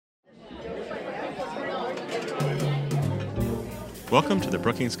Welcome to the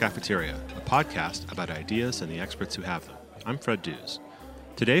Brookings Cafeteria, a podcast about ideas and the experts who have them. I'm Fred Dews.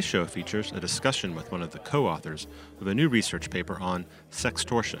 Today's show features a discussion with one of the co-authors of a new research paper on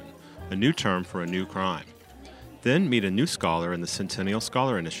sextortion, a new term for a new crime. Then meet a new scholar in the Centennial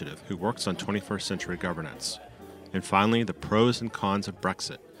Scholar Initiative who works on 21st century governance. And finally, the pros and cons of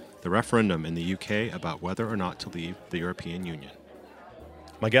Brexit, the referendum in the UK about whether or not to leave the European Union.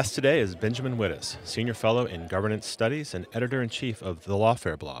 My guest today is Benjamin Wittes, Senior Fellow in Governance Studies and Editor-in-Chief of the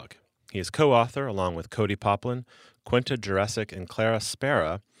Lawfare blog. He is co-author, along with Cody Poplin, Quinta Jurecic, and Clara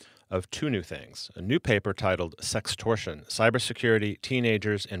Spera, of two new things, a new paper titled Sextortion, Cybersecurity,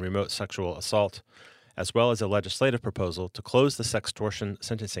 Teenagers, and Remote Sexual Assault, as well as a legislative proposal to close the sextortion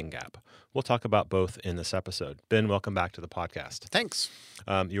sentencing gap. We'll talk about both in this episode. Ben, welcome back to the podcast. Thanks.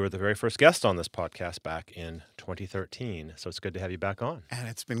 You were the very first guest on this podcast back in 2013, so it's good to have you back on. And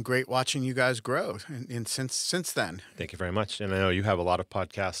it's been great watching you guys grow since then. Thank you very much. And I know you have a lot of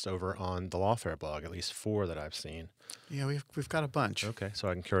podcasts over on the Lawfare blog, at least 4 that I've seen. Yeah, we've got a bunch. Okay, so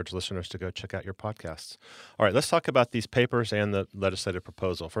I encourage listeners to go check out your podcasts. All right, let's talk about these papers and the legislative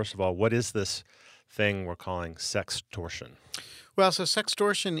proposal. First of all, what is this thing we're calling sextortion? Well, so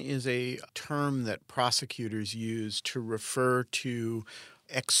sextortion is a term that prosecutors use to refer to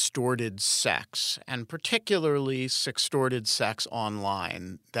extorted sex, and particularly sextorted sex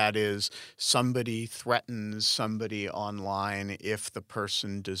online. That is, somebody threatens somebody online if the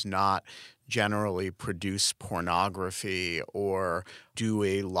person does not generally produce pornography or do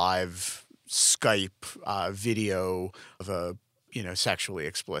a live Skype video of a sexually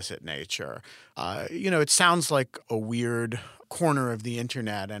explicit nature. It sounds like a weird corner of the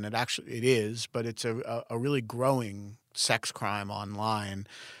internet, and it is, but it's a really growing sex crime online.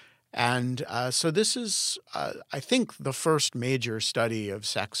 And so this is, I think, the first major study of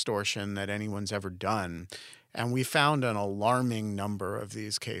sextortion that anyone's ever done. And we found an alarming number of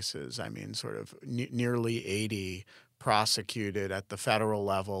these cases. I mean, sort of nearly 80 prosecuted at the federal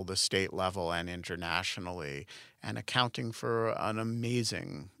level, the state level, and internationally, and accounting for an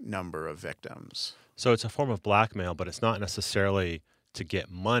amazing number of victims. So it's a form of blackmail, but it's not necessarily to get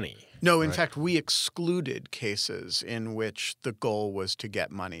money. No, in right? fact, we excluded cases in which the goal was to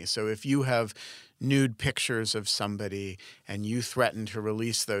get money. So if you have nude pictures of somebody and you threaten to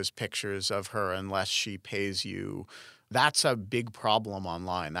release those pictures of her unless she pays you, that's a big problem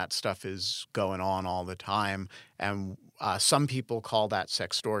online. That stuff is going on all the time. And some people call that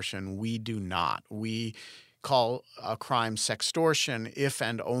sextortion. We do not. We call a crime sextortion if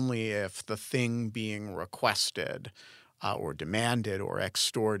and only if the thing being requested or demanded or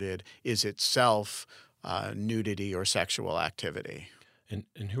extorted is itself nudity or sexual activity.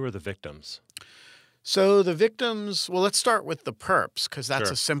 And who are the victims? So the victims, well, let's start with the perps because that's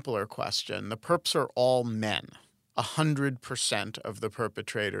Sure. a simpler question. The perps are all men. 100% of the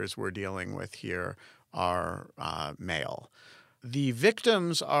perpetrators we're dealing with here are male. The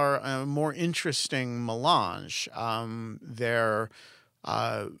victims are a more interesting melange.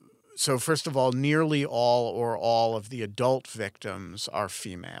 So first of all, nearly all of the adult victims are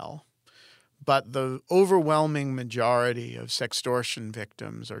female. But the overwhelming majority of sextortion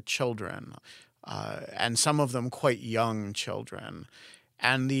victims are children, and some of them quite young children.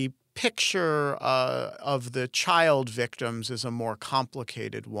 And the picture of the child victims is a more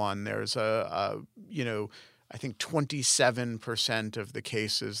complicated one. There's I think 27% of the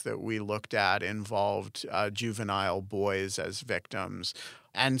cases that we looked at involved juvenile boys as victims.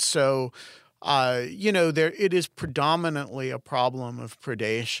 And so, it is predominantly a problem of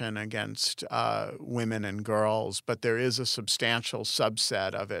predation against women and girls, but there is a substantial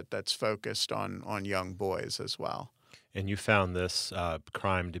subset of it that's focused on young boys as well. And you found this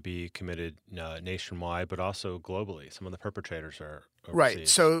crime to be committed nationwide, but also globally. Some of the perpetrators are overseas. Right.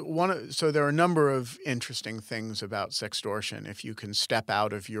 So there are a number of interesting things about sextortion if you can step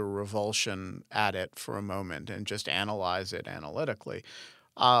out of your revulsion at it for a moment and just analyze it analytically.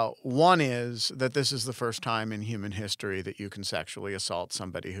 One is that this is the first time in human history that you can sexually assault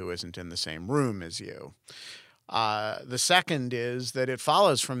somebody who isn't in the same room as you. The second is that it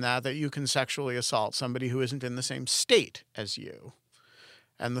follows from that you can sexually assault somebody who isn't in the same state as you.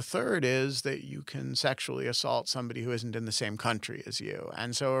 And the third is that you can sexually assault somebody who isn't in the same country as you.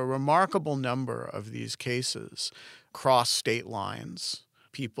 And so a remarkable number of these cases cross state lines,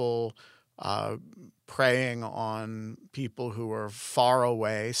 people preying on people who are far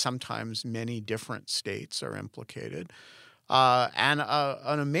away, sometimes many different states are implicated. And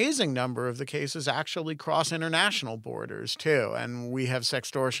an amazing number of the cases actually cross international borders too. And we have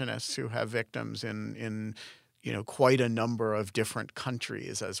sextortionists who have victims in quite a number of different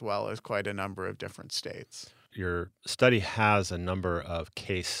countries as well as quite a number of different states. Your study has a number of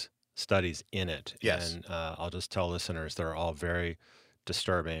case studies in it. Yes. And I'll just tell listeners they're all very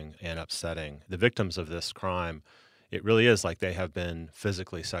disturbing and upsetting. The victims of this crime, it really is like they have been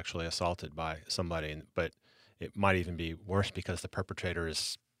physically sexually assaulted by somebody, but it might even be worse because the perpetrator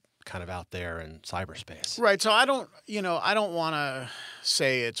is kind of out there in cyberspace. Right. So I don't want to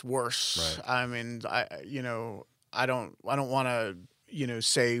say it's worse. Right. I mean, I don't want to,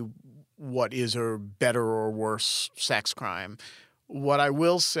 say what is a better or worse sex crime. What I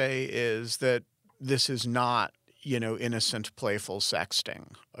will say is that this is not, innocent, playful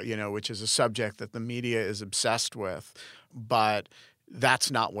sexting, which is a subject that the media is obsessed with. But that's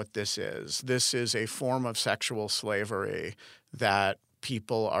not what this is. This is a form of sexual slavery that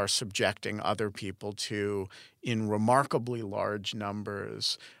people are subjecting other people to in remarkably large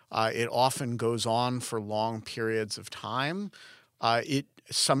numbers. It often goes on for long periods of time. It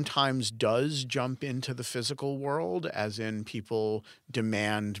sometimes does jump into the physical world, as in people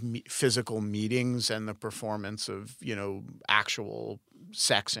demand physical meetings and the performance of, actual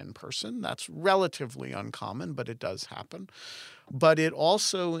sex in person. That's relatively uncommon, but it does happen. But it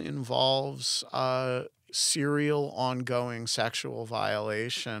also involves serial ongoing sexual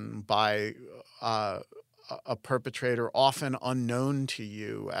violation by a perpetrator, often unknown to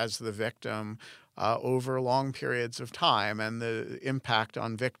you as the victim, over long periods of time. And the impact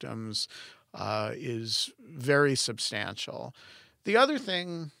on victims is very substantial. The other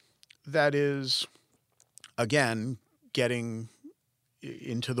thing that is, again, getting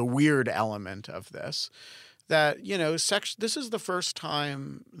into the weird element of this, that, this is the first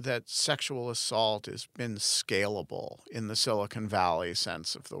time that sexual assault has been scalable in the Silicon Valley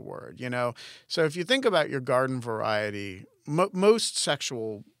sense of the word, So if you think about your garden variety, most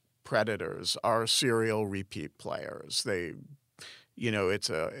sexual predators are serial repeat players. They, it's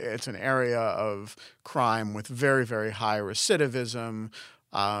an area of crime with very, very high recidivism.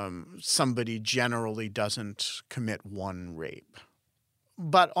 Somebody generally doesn't commit one rape.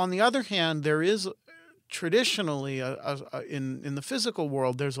 But on the other hand, there is traditionally, in the physical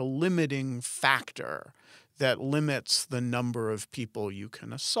world, there's a limiting factor that limits the number of people you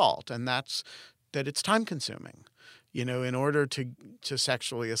can assault, and that's that it's time-consuming. In order to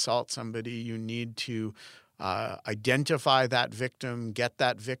sexually assault somebody, you need to identify that victim, get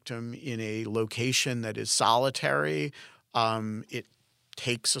that victim in a location that is solitary. It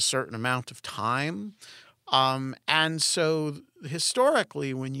takes a certain amount of time. And so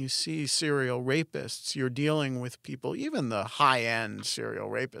historically, when you see serial rapists, you're dealing with people, even the high-end serial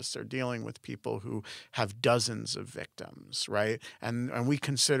rapists are dealing with people who have dozens of victims, right? And we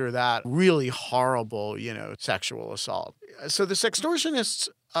consider that really horrible, sexual assault. So the sextortionists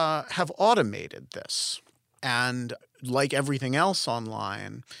have automated this. And like everything else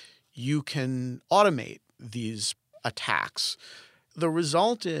online, you can automate these attacks. The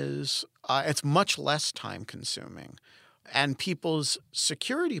result is it's much less time-consuming, and people's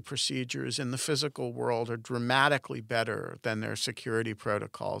security procedures in the physical world are dramatically better than their security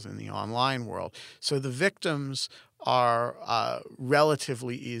protocols in the online world. So the victims are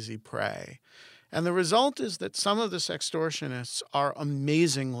relatively easy prey. And the result is that some of the sextortionists are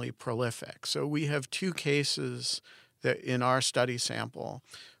amazingly prolific. So we have 2 cases that in our study sample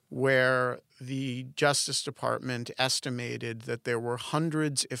where the Justice Department estimated that there were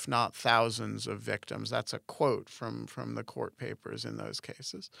hundreds, if not thousands, of victims. That's a quote from the court papers in those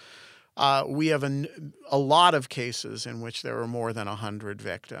cases. We have a lot of cases in which there are more than 100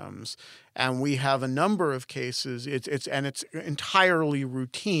 victims, and we have a number of cases. It's entirely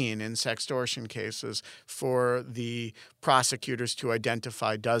routine in sextortion cases for the prosecutors to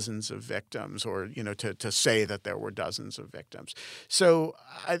identify dozens of victims, or to say that there were dozens of victims. So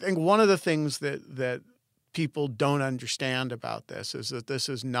I think one of the things that people don't understand about this is that this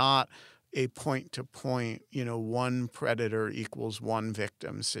is not a point-to-point, one predator equals one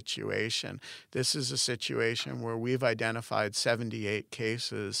victim situation. This is a situation where we've identified 78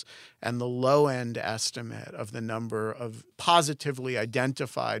 cases, and the low-end estimate of the number of positively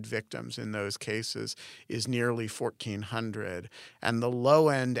identified victims in those cases is nearly 1,400, and the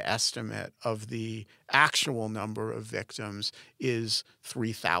low-end estimate of the actual number of victims is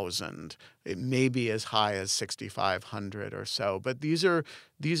 3,000. It may be as high as 6,500 or so, but these are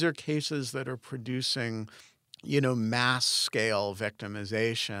cases that are producing, mass scale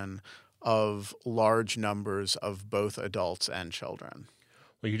victimization of large numbers of both adults and children.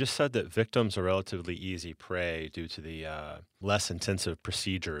 Well, you just said that victims are relatively easy prey due to the less intensive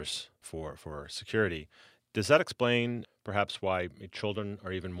procedures for security. Does that explain perhaps why children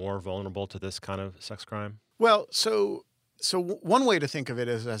are even more vulnerable to this kind of sex crime? Well, so one way to think of it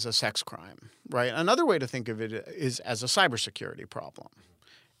is as a sex crime, right? Another way to think of it is as a cybersecurity problem.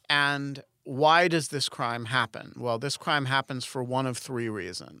 And why does this crime happen? Well, this crime happens for one of three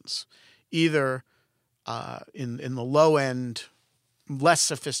reasons. Either in the low-end, less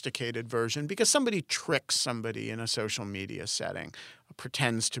sophisticated version, because somebody tricks somebody in a social media setting,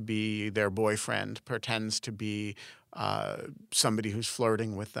 pretends to be their boyfriend, pretends to be somebody who's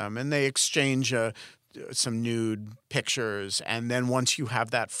flirting with them, and they exchange some nude pictures. And then once you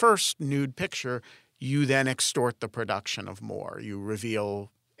have that first nude picture, you then extort the production of more. You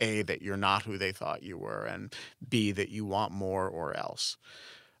reveal A, that you're not who they thought you were, and B, that you want more or else.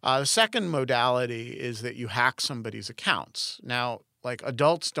 The second modality is that you hack somebody's accounts. Now, like,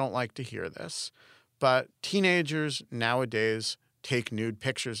 adults don't like to hear this, but teenagers nowadays take nude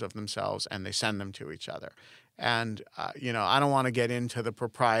pictures of themselves and they send them to each other. And, I don't want to get into the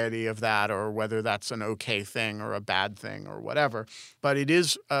propriety of that or whether that's an okay thing or a bad thing or whatever. But it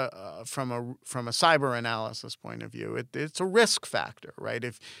is, from a cyber analysis point of view, it's a risk factor, right?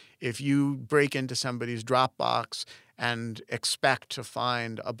 If you break into somebody's Dropbox and expect to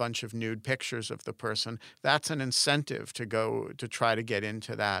find a bunch of nude pictures of the person, that's an incentive to try to get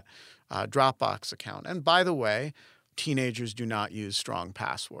into that Dropbox account. And by the way, teenagers do not use strong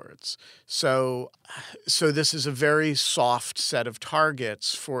passwords. So this is a very soft set of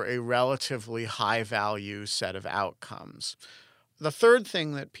targets for a relatively high-value set of outcomes. The third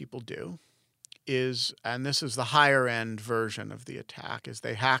thing that people do is, and this is the higher-end version of the attack, is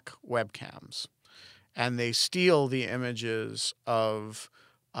they hack webcams. And they steal the images of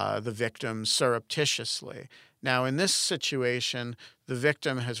the victim surreptitiously. Now, in this situation, the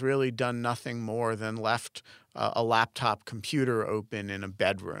victim has really done nothing more than left a laptop computer open in a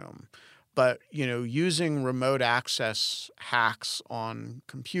bedroom. But, using remote access hacks on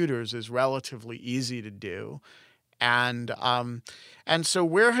computers is relatively easy to do. And so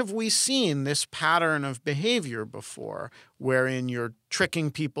where have we seen this pattern of behavior before, wherein you're tricking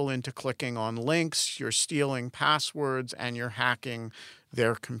people into clicking on links, you're stealing passwords, and you're hacking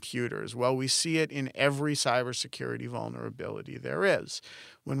their computers? Well, we see it in every cybersecurity vulnerability there is.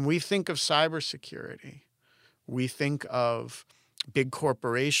 When we think of cybersecurity, we think of big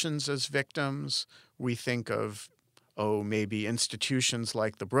corporations as victims. We think of maybe institutions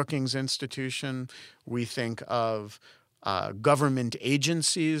like the Brookings Institution. We think of government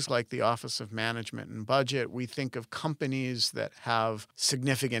agencies like the Office of Management and Budget. We think of companies that have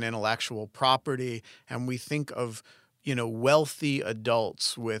significant intellectual property. And we think of wealthy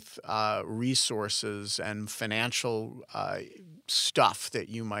adults with resources and financial stuff that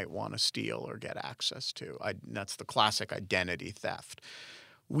you might want to steal or get access to. That's the classic identity theft.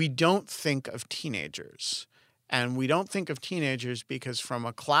 We don't think of teenagers. And we don't think of teenagers because from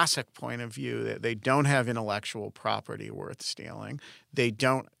a classic point of view, they don't have intellectual property worth stealing. They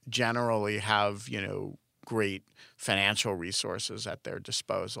don't generally have, great financial resources at their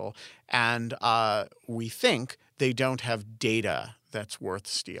disposal. And we think they don't have data that's worth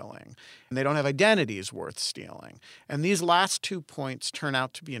stealing. And they don't have identities worth stealing. And these last 2 points turn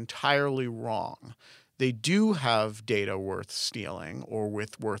out to be entirely wrong. They do have data worth stealing or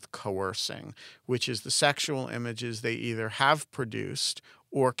worth coercing, which is the sexual images they either have produced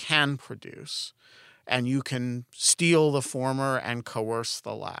or can produce. And you can steal the former and coerce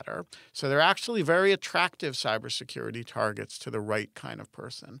the latter. So they're actually very attractive cybersecurity targets to the right kind of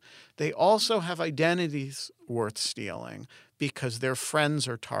person. They also have identities worth stealing because their friends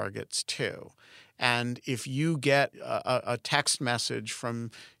are targets too. And if you get a text message from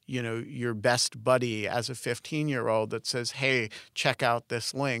your best buddy as a 15-year-old that says, hey, check out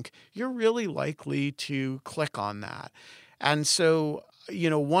this link, you're really likely to click on that. And so,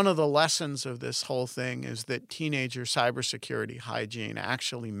 one of the lessons of this whole thing is that teenager cybersecurity hygiene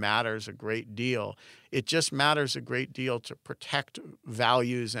actually matters a great deal. It just matters a great deal to protect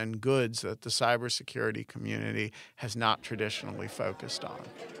values and goods that the cybersecurity community has not traditionally focused on.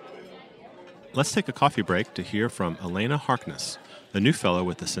 Let's take a coffee break to hear from Elena Harkness, a new fellow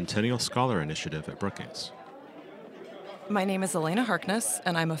with the Centennial Scholar Initiative at Brookings. My name is Elena Harkness,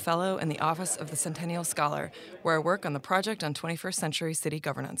 and I'm a fellow in the Office of the Centennial Scholar, where I work on the Project on 21st Century City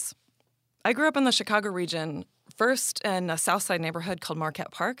Governance. I grew up in the Chicago region, first in a South Side neighborhood called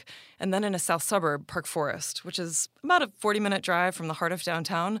Marquette Park, and then in a South suburb, Park Forest, which is about a 40-minute drive from the heart of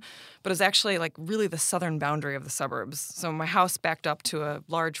downtown, but is actually really the southern boundary of the suburbs. So my house backed up to a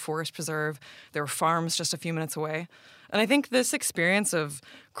large forest preserve. There were farms just a few minutes away. And I think this experience of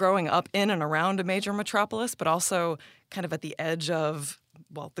growing up in and around a major metropolis, but also kind of at the edge of,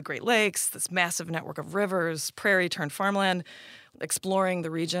 the Great Lakes, this massive network of rivers, prairie turned farmland, exploring the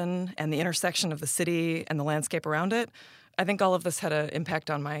region and the intersection of the city and the landscape around it, I think all of this had an impact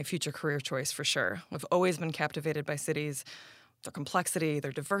on my future career choice for sure. I've always been captivated by cities, their complexity,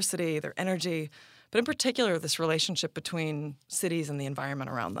 their diversity, their energy, but in particular, this relationship between cities and the environment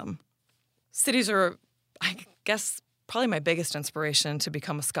around them. Cities are, I guess, probably my biggest inspiration to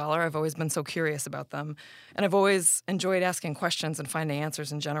become a scholar. I've always been so curious about them, and I've always enjoyed asking questions and finding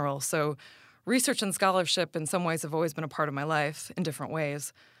answers in general. So research and scholarship in some ways have always been a part of my life in different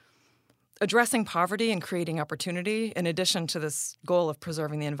ways. Addressing poverty and creating opportunity, in addition to this goal of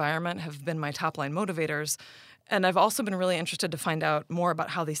preserving the environment, have been my top-line motivators. And I've also been really interested to find out more about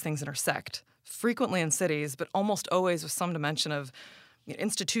how these things intersect, frequently in cities, but almost always with some dimension of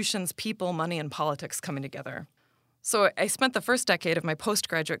institutions, people, money, and politics coming together. So I spent the first decade of my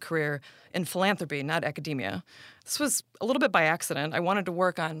postgraduate career in philanthropy, not academia. This was a little bit by accident. I wanted to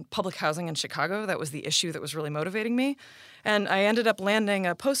work on public housing in Chicago. That was the issue that was really motivating me. And I ended up landing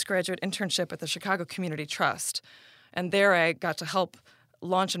a postgraduate internship at the Chicago Community Trust. And there I got to help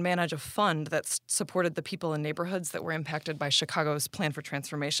launch and manage a fund that supported the people in neighborhoods that were impacted by Chicago's plan for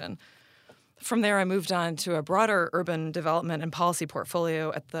transformation. From there, I moved on to a broader urban development and policy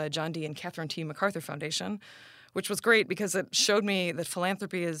portfolio at the John D. and Catherine T. MacArthur Foundation, which was great because it showed me that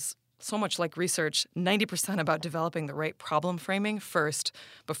philanthropy is so much like research, 90% about developing the right problem framing first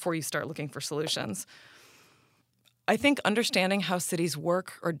before you start looking for solutions. I think understanding how cities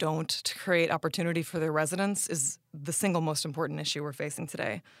work or don't to create opportunity for their residents is the single most important issue we're facing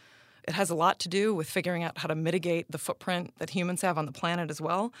today. It has a lot to do with figuring out how to mitigate the footprint that humans have on the planet as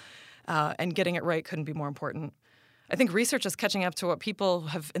well, and getting it right couldn't be more important. I think research is catching up to what people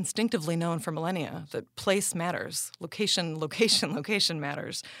have instinctively known for millennia, that place matters, location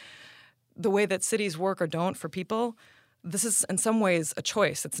matters. The way that cities work or don't for people, this is in some ways a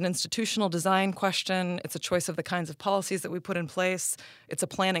choice. It's an institutional design question. It's a choice of the kinds of policies that we put in place. It's a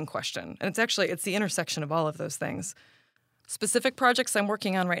planning question. And it's the intersection of all of those things. Specific projects I'm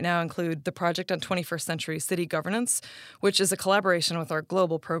working on right now include the project on 21st century city governance, which is a collaboration with our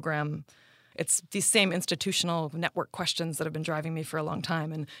global program. It's these same institutional network questions that have been driving me for a long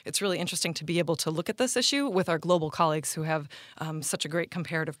time, and it's really interesting to be able to look at this issue with our global colleagues who have such a great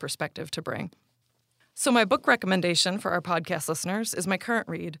comparative perspective to bring. So my book recommendation for our podcast listeners is my current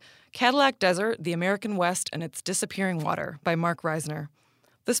read, Cadillac Desert, The American West and Its Disappearing Water by Mark Reisner.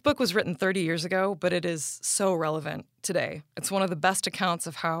 This book was written 30 years ago, but it is so relevant today. It's one of the best accounts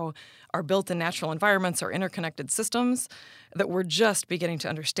of how our built-in natural environments are interconnected systems that we're just beginning to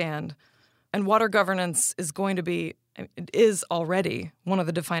understand. And water governance it is already one of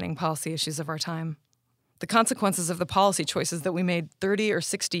the defining policy issues of our time. The consequences of the policy choices that we made 30 or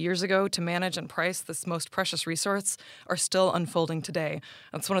 60 years ago to manage and price this most precious resource are still unfolding today.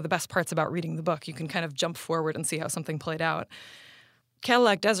 That's one of the best parts about reading the book. You can kind of jump forward and see how something played out.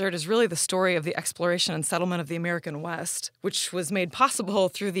 Cadillac Desert is really the story of the exploration and settlement of the American West, which was made possible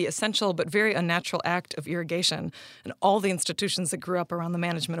through the essential but very unnatural act of irrigation and all the institutions that grew up around the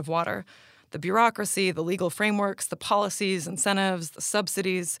management of water. The bureaucracy, the legal frameworks, the policies, incentives, the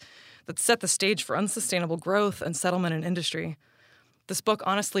subsidies that set the stage for unsustainable growth and settlement in industry. This book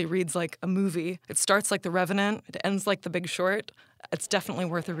honestly reads like a movie. It starts like The Revenant, it ends like The Big Short. It's definitely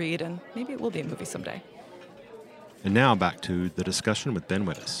worth a read, and maybe it will be a movie someday. And now back to the discussion with Ben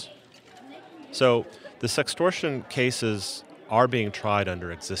Wittes. So the sextortion cases are being tried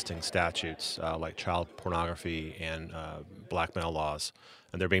under existing statutes like child pornography and blackmail laws.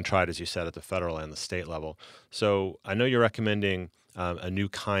 And they're being tried, as you said, at the federal and the state level. So I know you're recommending a new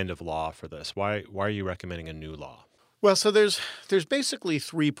kind of law for this. Why are you recommending a new law? Well, so there's basically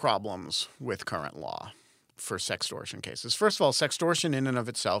three problems with current law for sextortion cases. First of all, sextortion in and of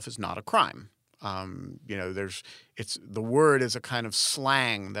itself is not a crime. The word is a kind of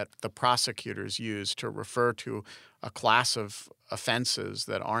slang that the prosecutors use to refer to a class of offenses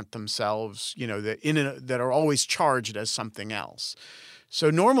that aren't themselves, that are always charged as something else. So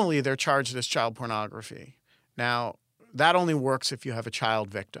normally they're charged as child pornography. Now, that only works if you have a child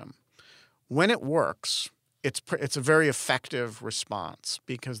victim. When it works, it's a very effective response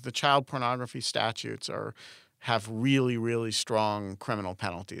because the child pornography statutes have really, really strong criminal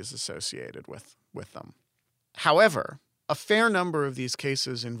penalties associated with them. However, a fair number of these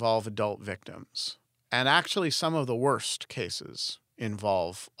cases involve adult victims. And actually, some of the worst cases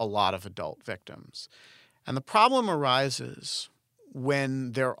involve a lot of adult victims. And the problem arises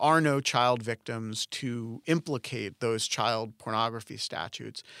when there are no child victims to implicate those child pornography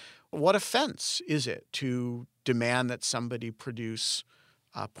statutes. What offense is it to demand that somebody produce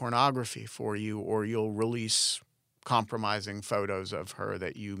pornography for you, or you'll release compromising photos of her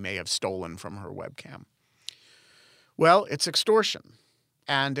that you may have stolen from her webcam? Well, it's extortion.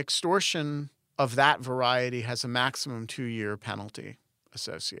 And extortion of that variety has a maximum 2-year penalty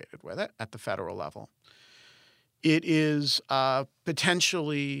associated with it at the federal level. It is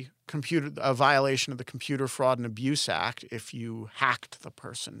potentially a violation of the Computer Fraud and Abuse Act if you hacked the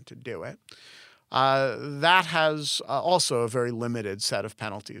person to do it. That has also a very limited set of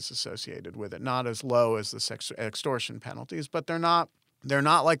penalties associated with it, not as low as the extortion penalties, but they're not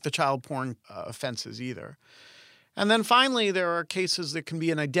like the child porn offenses either. And then finally, there are cases that can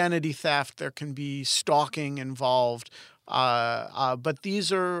be an identity theft, there can be stalking involved, but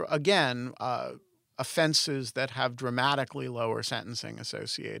these are, again, offenses that have dramatically lower sentencing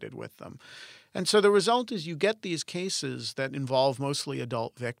associated with them. And so the result is you get these cases that involve mostly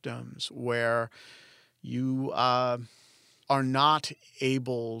adult victims where you are not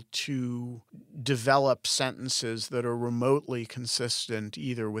able to develop sentences that are remotely consistent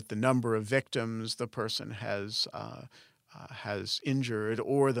either with the number of victims the person has injured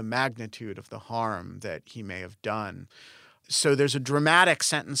or the magnitude of the harm that he may have done. So there's a dramatic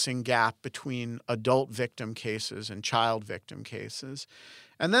sentencing gap between adult victim cases and child victim cases.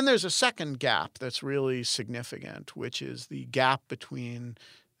 And then there's a second gap that's really significant, which is the gap between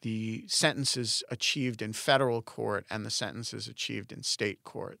the sentences achieved in federal court and the sentences achieved in state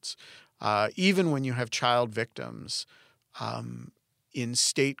courts. Even when you have child victims, in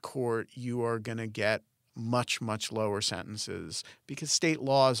state court, you are going to get much, much lower sentences because state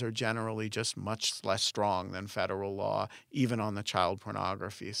laws are generally just much less strong than federal law, even on the child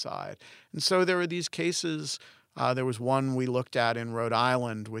pornography side. And so there are these cases. There was one we looked at in Rhode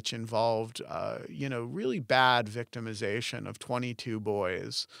Island, which involved, really bad victimization of 22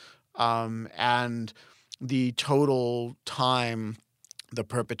 boys. And the total time the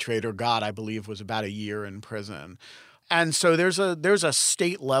perpetrator got, I believe, was about a year in prison. And so there's a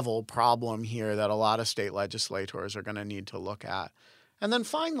state-level problem here that a lot of state legislators are going to need to look at. And then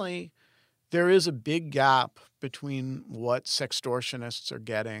finally, there is a big gap between what sextortionists are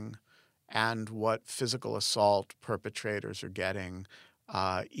getting and what physical assault perpetrators are getting,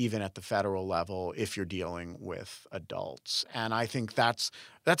 even at the federal level, if you're dealing with adults. And I think that's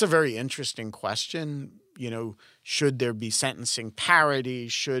a very interesting question. Should there be sentencing parity?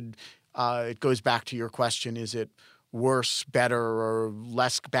 It goes back to your question, is it worse, better, or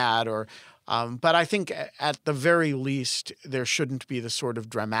less bad? But I think at the very least, there shouldn't be the sort of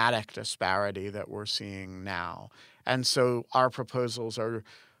dramatic disparity that we're seeing now. And so our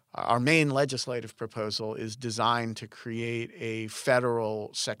main legislative proposal is designed to create a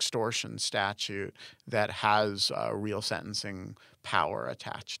federal sextortion statute that has real sentencing power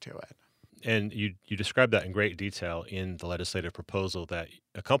attached to it. And you described that in great detail in the legislative proposal that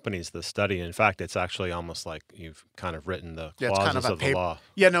accompanies the study. In fact, it's actually almost like you've kind of written the clauses of the law.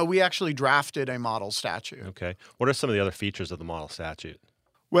 Yeah, no, we actually drafted a model statute. Okay. What are some of the other features of the model statute?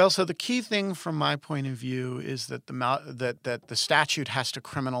 Well, so the key thing from my point of view is that the statute has to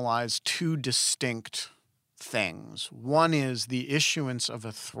criminalize two distinct things. One is the issuance of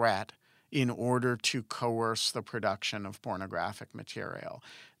a threat in order to coerce the production of pornographic material.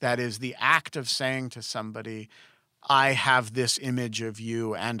 That is the act of saying to somebody, I have this image of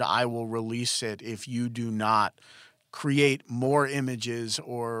you and I will release it if you do not create more images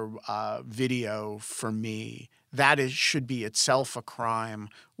or video for me. That should be itself a crime,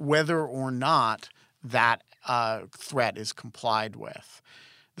 whether or not that threat is complied with.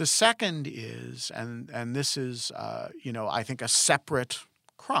 The second is, and this is, I think a separate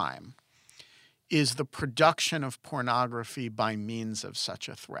crime, is the production of pornography by means of such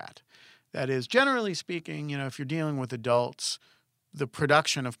a threat. That is, generally speaking, if you're dealing with adults, the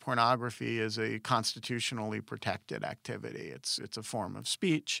production of pornography is a constitutionally protected activity. It's a form of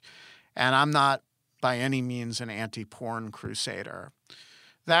speech, and I'm not by any means an anti-porn crusader.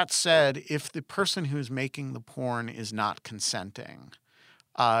 That said, if the person who's making the porn is not consenting,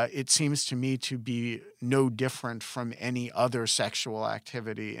 it seems to me to be no different from any other sexual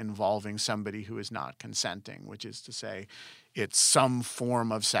activity involving somebody who is not consenting, which is to say it's some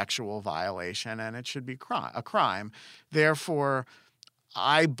form of sexual violation and it should be a crime. Therefore,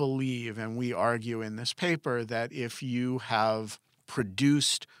 I believe, and we argue in this paper, that if you have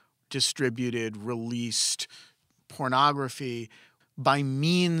produced, distributed, released pornography by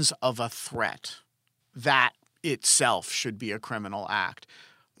means of a threat, that itself should be a criminal act.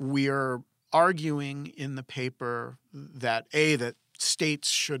 We're arguing in the paper that states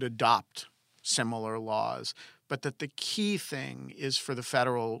should adopt similar laws, but that the key thing is for the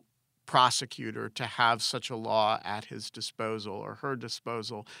federal prosecutor to have such a law at his disposal or her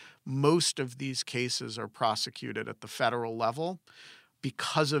disposal. Most of these cases are prosecuted at the federal level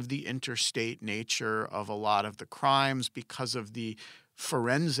because of the interstate nature of a lot of the crimes, because of the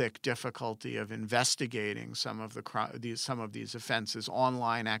forensic difficulty of investigating some of these offenses.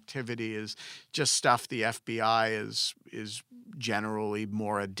 Online activity is just stuff the FBI is generally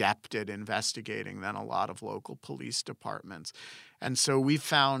more adept at investigating than a lot of local police departments. And so we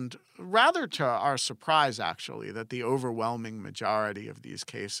found, rather to our surprise actually, that the overwhelming majority of these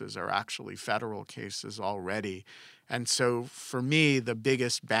cases are actually federal cases already. And so for me, the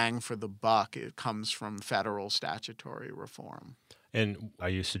biggest bang for the buck, it comes from federal statutory reform. And are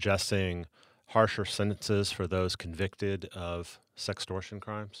you suggesting harsher sentences for those convicted of sextortion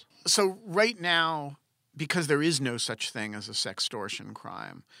crimes? So right now, because there is no such thing as a sextortion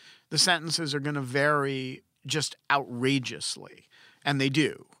crime, the sentences are going to vary just outrageously, and they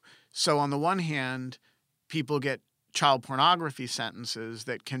do. So on the one hand, people get child pornography sentences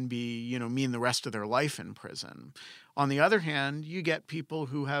that can be, mean the rest of their life in prison. On the other hand, you get people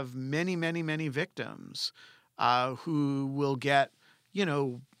who have many, many, many victims who will get,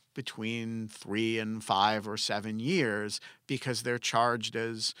 between 3 and 5 or 7 years because they're charged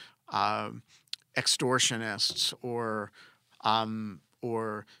as extortionists or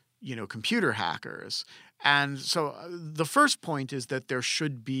computer hackers. And so the first point is that there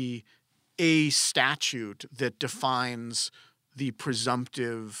should be a statute that defines the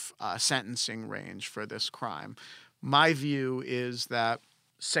presumptive sentencing range for this crime. My view is that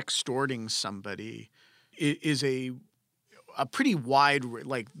sextorting somebody is a pretty wide,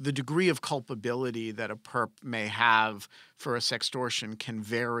 like the degree of culpability that a perp may have for a sextortion can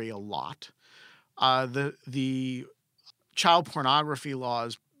vary a lot. The child pornography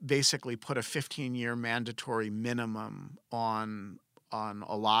laws basically put a 15-year mandatory minimum on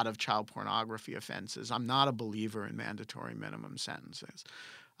a lot of child pornography offenses. I'm not a believer in mandatory minimum sentences.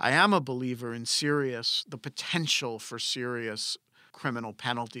 I am a believer in the potential for serious criminal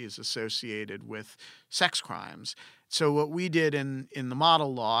penalties associated with sex crimes. So what we did in the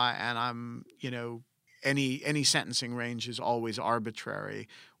model law, and any sentencing range is always arbitrary.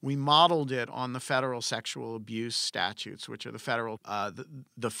 We modeled it on the federal sexual abuse statutes, which are the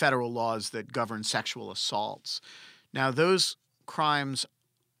federal laws that govern sexual assaults. Now, those crimes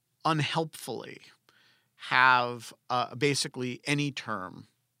unhelpfully have basically any term.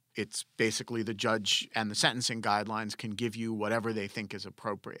 It's basically the judge and the sentencing guidelines can give you whatever they think is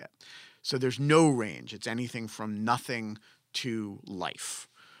appropriate. So there's no range. It's anything from nothing to life.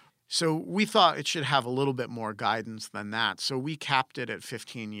 So we thought it should have a little bit more guidance than that. So we capped it at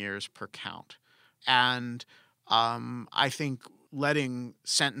 15 years per count. And I think letting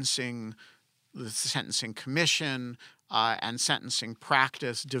the sentencing commission and sentencing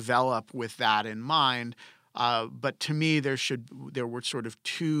practice develop with that in mind. But to me, there were sort of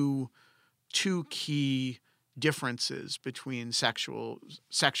two key differences between sexual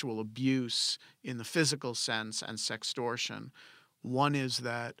abuse in the physical sense and sextortion. One is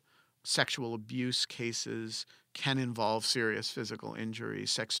that sexual abuse cases can involve serious physical injury.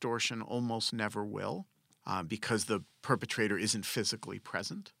 Sextortion almost never will because the perpetrator isn't physically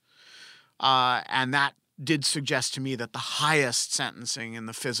present. And that did suggest to me that the highest sentencing in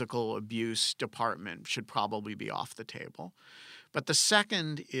the physical abuse department should probably be off the table. But the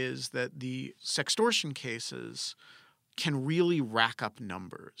second is that the sextortion cases can really rack up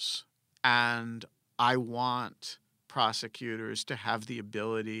numbers. And I want prosecutors to have the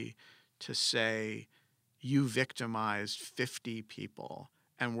ability to say, you victimized 50 people,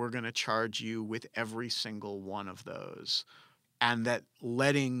 and we're going to charge you with every single one of those. And that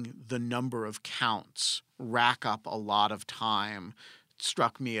letting the number of counts rack up a lot of time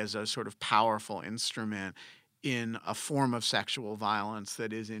struck me as a sort of powerful instrument in a form of sexual violence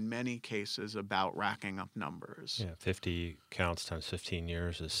that is in many cases about racking up numbers. Yeah, 50 counts times 15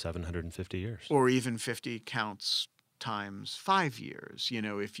 years is 750 years. Or even 50 counts times 5 years.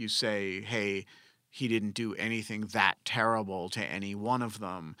 If you say, hey, he didn't do anything that terrible to any one of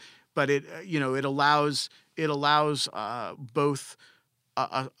them. But it allows both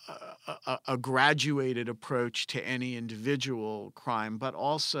a graduated approach to any individual crime, but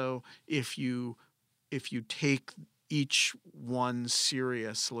also if you take each one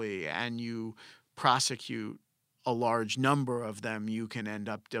seriously and you prosecute a large number of them, you can end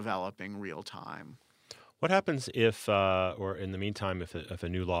up developing real time. What happens if, or in the meantime, if a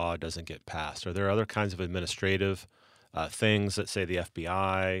new law doesn't get passed? Are there other kinds of administrative things that, say, the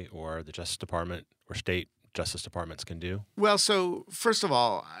FBI or the Justice Department or state justice departments can do? Well, so first of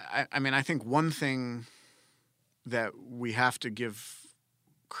all, I think one thing that we have to give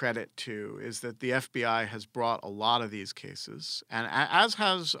credit to is that the FBI has brought a lot of these cases, and as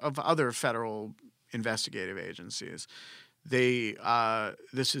has of other federal investigative agencies.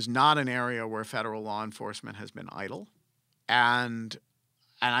 This is not an area where federal law enforcement has been idle, and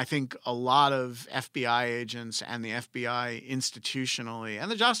And I think a lot of FBI agents and the FBI institutionally and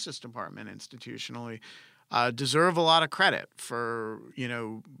the Justice Department institutionally deserve a lot of credit for,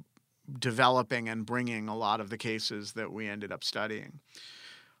 developing and bringing a lot of the cases that we ended up studying.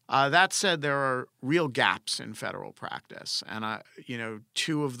 That said, there are real gaps in federal practice, and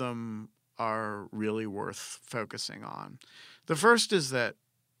two of them are really worth focusing on. The first is that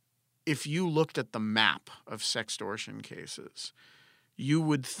if you looked at the map of sextortion cases, you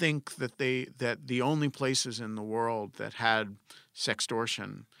would think that the only places in the world that had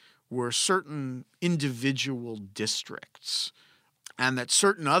sextortion were certain individual districts, and that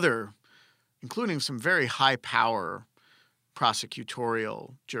certain other, including some very high power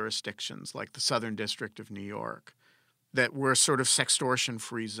prosecutorial jurisdictions like the Southern District of New York, that were sort of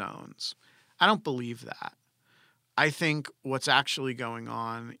sextortion-free zones. I don't believe that. I think what's actually going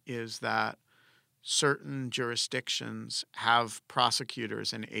on is that certain jurisdictions have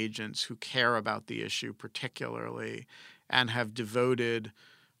prosecutors and agents who care about the issue particularly and have devoted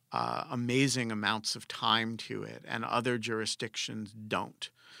amazing amounts of time to it, and other jurisdictions don't.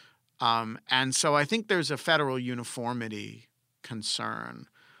 And so I think there's a federal uniformity concern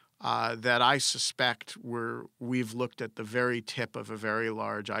that I suspect we've looked at the very tip of a very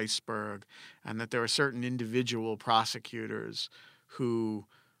large iceberg, and that there are certain individual prosecutors who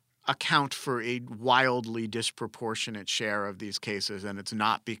account for a wildly disproportionate share of these cases, and it's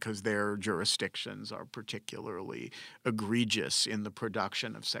not because their jurisdictions are particularly egregious in the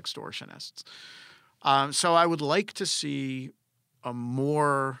production of sextortionists. So I would like to see a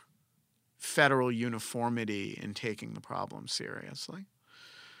more federal uniformity in taking the problem seriously.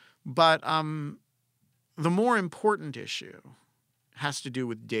 But the more important issue has to do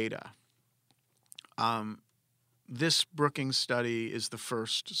with data. This Brookings study is the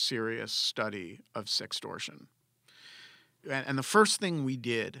first serious study of sextortion. And the first thing we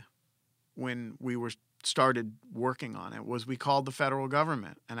did when we started working on it was we called the federal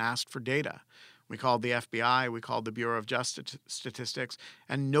government and asked for data. We called the FBI, we called the Bureau of Justice Statistics,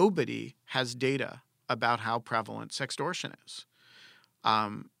 and nobody has data about how prevalent sextortion is.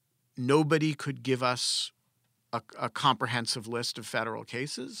 Nobody could give us a comprehensive list of federal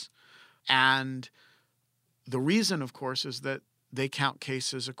cases. And the reason, of course, is that they count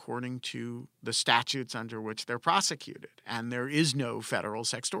cases according to the statutes under which they're prosecuted, and there is no federal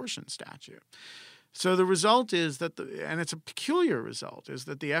sextortion statute. So the result is that, and it's a peculiar result, is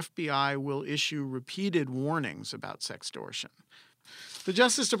that the FBI will issue repeated warnings about sextortion. The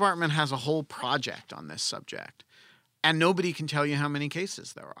Justice Department has a whole project on this subject, and nobody can tell you how many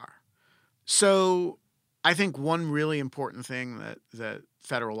cases there are. So I think one really important thing that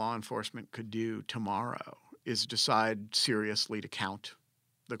federal law enforcement could do tomorrow is decide seriously to count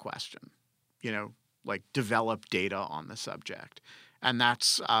the question, like develop data on the subject. And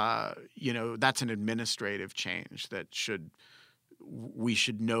that's an administrative change that we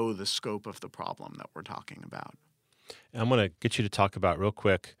should know the scope of the problem that we're talking about. And I'm going to get you to talk about real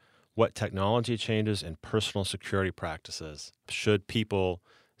quick what technology changes and personal security practices should people,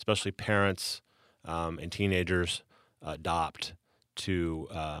 especially parents and teenagers, adopt to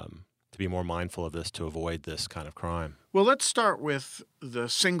be more mindful of this, to avoid this kind of crime? Well, let's start with the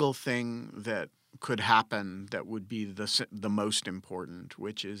single thing that could happen that would be the most important,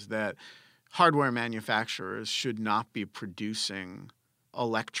 which is that hardware manufacturers should not be producing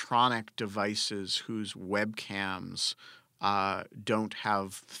electronic devices whose webcams don't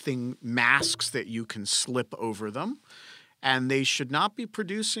have masks that you can slip over them. And they should not be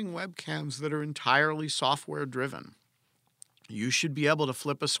producing webcams that are entirely software driven. You should be able to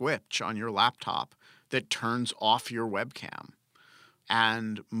flip a switch on your laptop that turns off your webcam.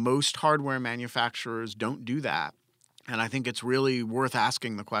 And most hardware manufacturers don't do that. And I think it's really worth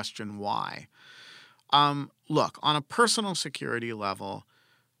asking the question, why? Look, on a personal security level,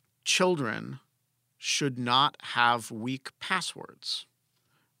 children should not have weak passwords.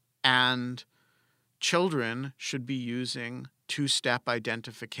 And children should be using two-step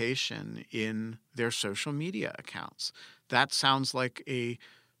identification in their social media accounts. That sounds like a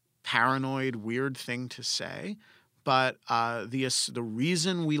paranoid, weird thing to say, but the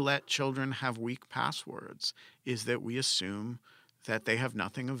reason we let children have weak passwords is that we assume that they have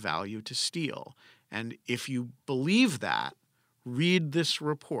nothing of value to steal. And if you believe that, read this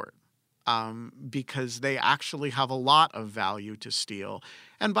report. Because they actually have a lot of value to steal.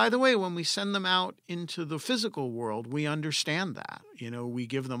 And by the way, when we send them out into the physical world, we understand that. We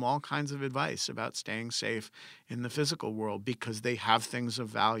give them all kinds of advice about staying safe in the physical world because they have things of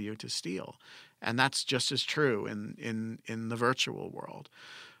value to steal. And that's just as true in the virtual world.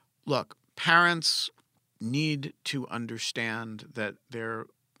 Look, parents need to understand that their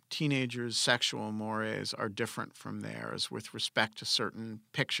teenagers' sexual mores are different from theirs with respect to certain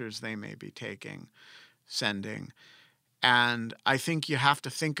pictures they may be taking, sending. And I think you have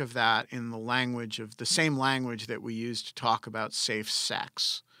to think of that in the same language that we use to talk about safe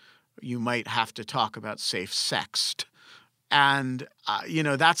sex. You might have to talk about safe sext. And,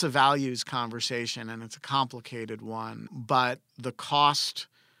 that's a values conversation, and it's a complicated one. But the cost,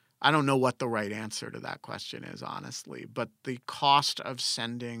 I don't know what the right answer to that question is, honestly. But the cost of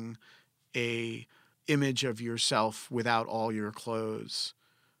sending a image of yourself without all your clothes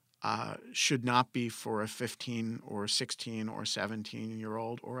should not be for a 15 or 16 or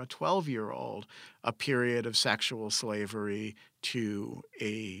 17-year-old or a 12-year-old a period of sexual slavery to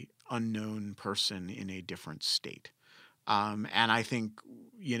a unknown person in a different state. And I think,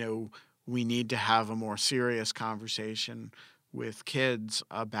 we need to have a more serious conversation with kids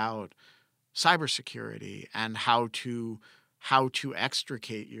about cybersecurity and how to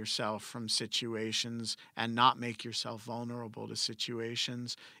extricate yourself from situations and not make yourself vulnerable to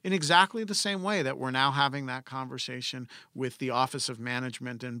situations in exactly the same way that we're now having that conversation with the Office of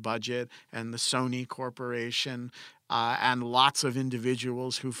Management and Budget and the Sony Corporation and lots of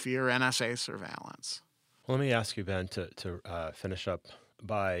individuals who fear NSA surveillance. Well, let me ask you, Ben, to finish up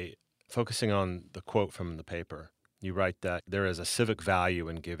by focusing on the quote from the paper. You write that there is a civic value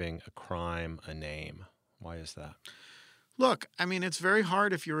in giving a crime a name. Why is that? Look, it's very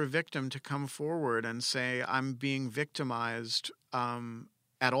hard if you're a victim to come forward and say, I'm being victimized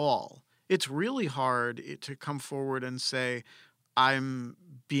at all. It's really hard to come forward and say, I'm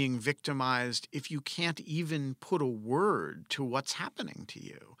being victimized if you can't even put a word to what's happening to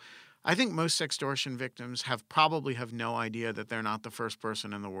you. I think most sextortion victims probably have no idea that they're not the first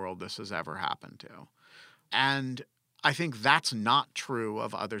person in the world this has ever happened to. And I think that's not true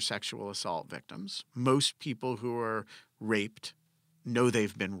of other sexual assault victims. Most people who are raped know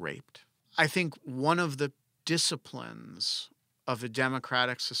they've been raped. I think one of the disciplines of a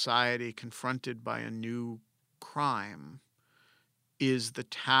democratic society confronted by a new crime is the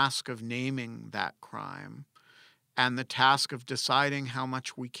task of naming that crime and the task of deciding how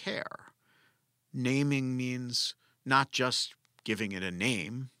much we care. Naming means not just giving it a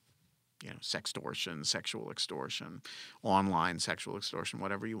name, sextortion, sexual extortion, online sexual extortion,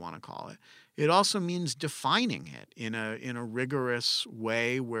 whatever you want to call it. It also means defining it in a rigorous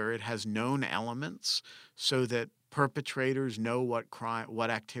way where it has known elements so that perpetrators know what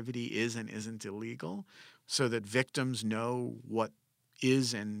activity is and isn't illegal, so that victims know what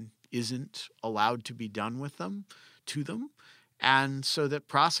is and isn't allowed to be done to them, and so that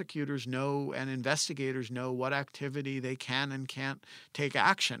prosecutors know and investigators know what activity they can and can't take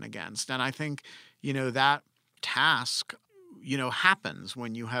action against. And I think, that task, happens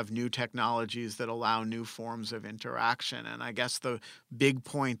when you have new technologies that allow new forms of interaction. And I guess the big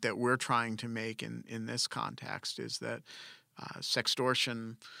point that we're trying to make in this context is that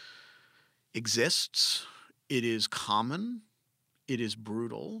sextortion exists. It is common. It is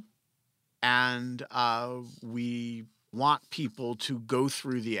brutal. And we want people to go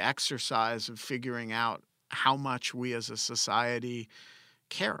through the exercise of figuring out how much we as a society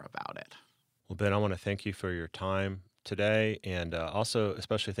care about it. Well, Ben, I want to thank you for your time today, and also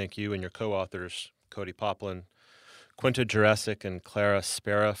especially thank you and your co-authors, Cody Poplin, Quinta Jurecic, and Clara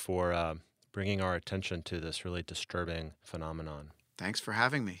Spera, for bringing our attention to this really disturbing phenomenon. Thanks for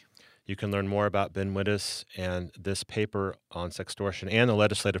having me. You can learn more about Ben Wittes and this paper on sextortion and the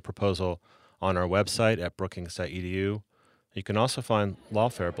legislative proposal on our website at brookings.edu. You can also find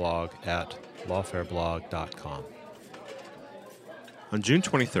Lawfare blog at lawfareblog.com. On June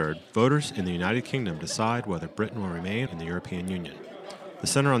 23rd, voters in the United Kingdom decide whether Britain will remain in the European Union. The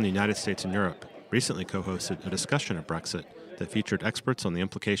Center on the United States and Europe recently co-hosted a discussion of Brexit that featured experts on the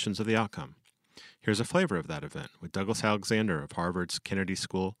implications of the outcome. Here's a flavor of that event with Douglas Alexander of Harvard's Kennedy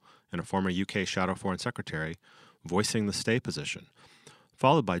School and a former UK Shadow Foreign Secretary voicing the stay position,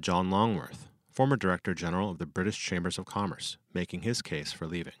 followed by John Longworth, former Director General of the British Chambers of Commerce, making his case for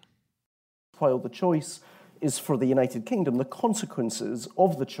leaving. While the choice is for the United Kingdom, the consequences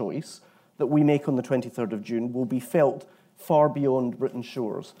of the choice that we make on the 23rd of June will be felt far beyond Britain's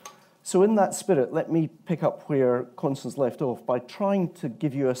shores. So in that spirit, let me pick up where Constance left off by trying to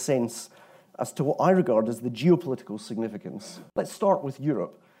give you a sense as to what I regard as the geopolitical significance. Let's start with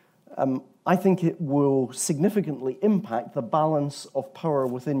Europe. I think it will significantly impact the balance of power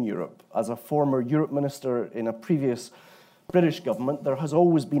within Europe. As a former Europe minister in a previous British government, there has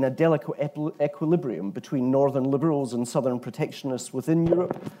always been a delicate equilibrium between northern liberals and southern protectionists within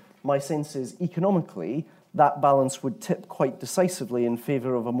Europe. My sense is economically, that balance would tip quite decisively in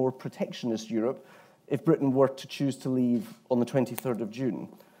favour of a more protectionist Europe if Britain were to choose to leave on the 23rd of June.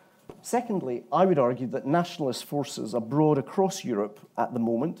 Secondly, I would argue that nationalist forces abroad across Europe at the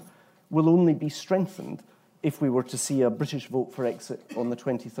moment will only be strengthened if we were to see a British vote for exit on the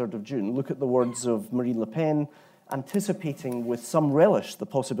 23rd of June. Look at the words of Marine Le Pen, anticipating with some relish the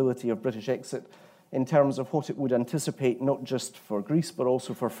possibility of British exit in terms of what it would anticipate not just for Greece but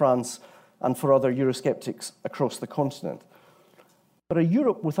also for France and for other Eurosceptics across the continent. But a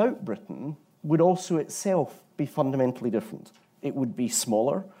Europe without Britain would also itself be fundamentally different. It would be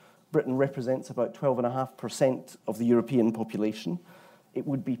smaller. Britain represents about 12.5% of the European population. It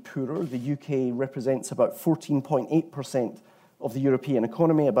would be poorer. The UK represents about 14.8% of the European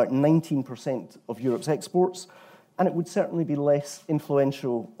economy, about 19% of Europe's exports, and it would certainly be less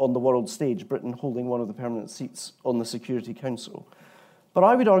influential on the world stage, Britain holding one of the permanent seats on the Security Council. But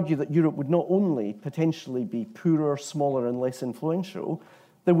I would argue that Europe would not only potentially be poorer, smaller, and less influential,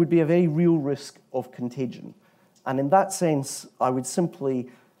 there would be a very real risk of contagion. And in that sense, I would simply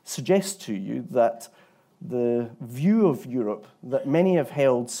suggest to you that the view of Europe that many have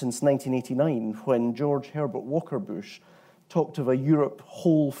held since 1989, when George Herbert Walker Bush talked of a Europe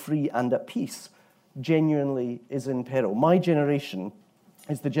whole, free, and at peace, genuinely is in peril. My generation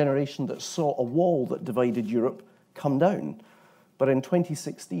is the generation that saw a wall that divided Europe come down. But in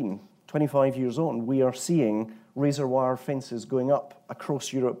 2016, 25 years on, we are seeing razor wire fences going up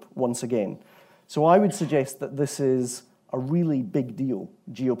across Europe once again. So I would suggest that this is a really big deal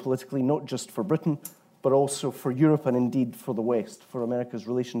geopolitically, not just for Britain, but also for Europe and indeed for the West, for America's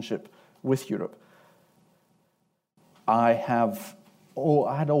relationship with Europe. I had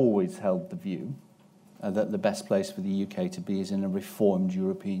always held the view that the best place for the UK to be is in a reformed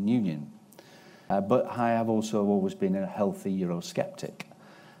European Union. But I have also always been a healthy Eurosceptic.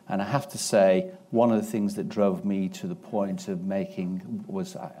 And I have to say, one of the things that drove me to the point of making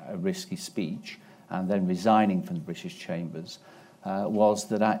was a risky speech and then resigning from the British Chambers was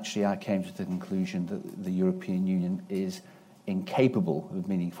that actually I came to the conclusion that the European Union is incapable of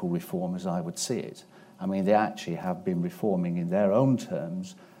meaningful reform as I would see it. I mean, they actually have been reforming in their own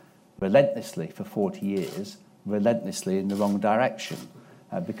terms relentlessly for 40 years, relentlessly in the wrong direction,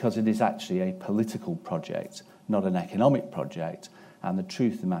 because it is actually a political project, not an economic project. And the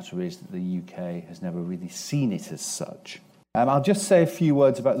truth of the matter is that the UK has never really seen it as such. I'll just say a few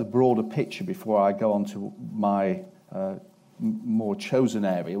words about the broader picture before I go on to my more chosen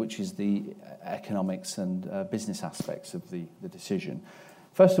area, which is the economics and business aspects of the decision.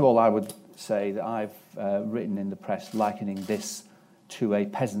 First of all, I would say that I've written in the press likening this to a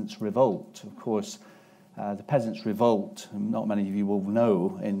peasants' revolt. Of course, the peasants' revolt, not many of you will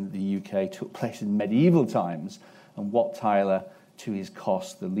know, in the UK took place in medieval times, and Wat Tyler, to his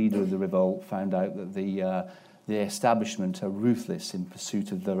cost, the leader of the revolt, found out that the establishment are ruthless in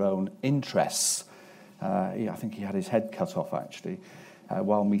pursuit of their own interests. I think he had his head cut off, actually,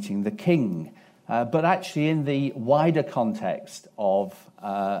 while meeting the king. But actually, in the wider context of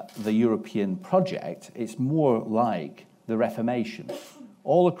the European project, it's more like the Reformation.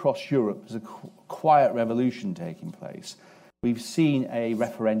 All across Europe, there's a quiet revolution taking place. We've seen a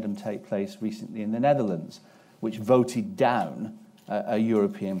referendum take place recently in the Netherlands, which voted down a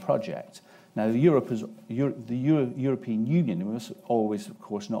European project. Now, the European Union, we must always, of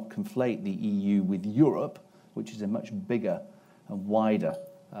course, not conflate the EU with Europe, which is a much bigger and wider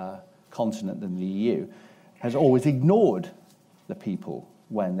continent than the EU, has always ignored the people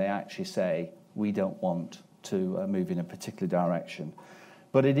when they actually say, we don't want to move in a particular direction.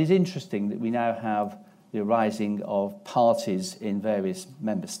 But it is interesting that we now have the arising of parties in various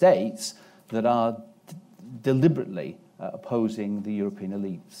member states that are deliberately opposing the European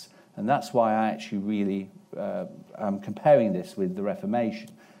elites. And that's why I actually really am comparing this with the Reformation.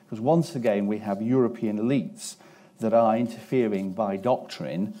 Because once again, we have European elites that are interfering by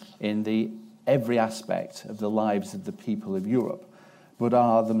doctrine in every aspect of the lives of the people of Europe, but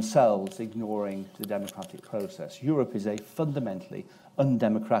are themselves ignoring the democratic process. Europe is a fundamentally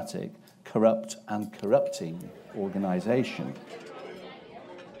undemocratic, corrupt and corrupting organisation.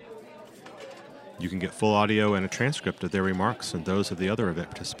 You can get full audio and a transcript of their remarks and those of the other event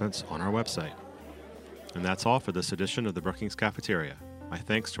participants on our website. And that's all for this edition of the Brookings Cafeteria. My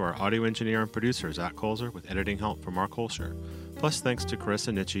thanks to our audio engineer and producer, Zach Colzer, with editing help from Mark Holscher. Plus thanks to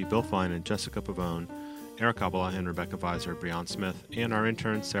Carissa Nitchie, Bill Fine, and Jessica Pavone, Eric Abela and Rebecca Visor, Breon Smith, and our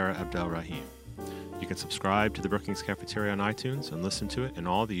intern, Sarah Abdel-Rahim. You can subscribe to the Brookings Cafeteria on iTunes and listen to it in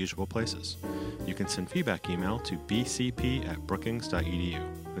all the usual places. You can send feedback email to bcp@brookings.edu.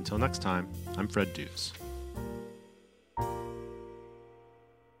 Until next time, I'm Fred Dews.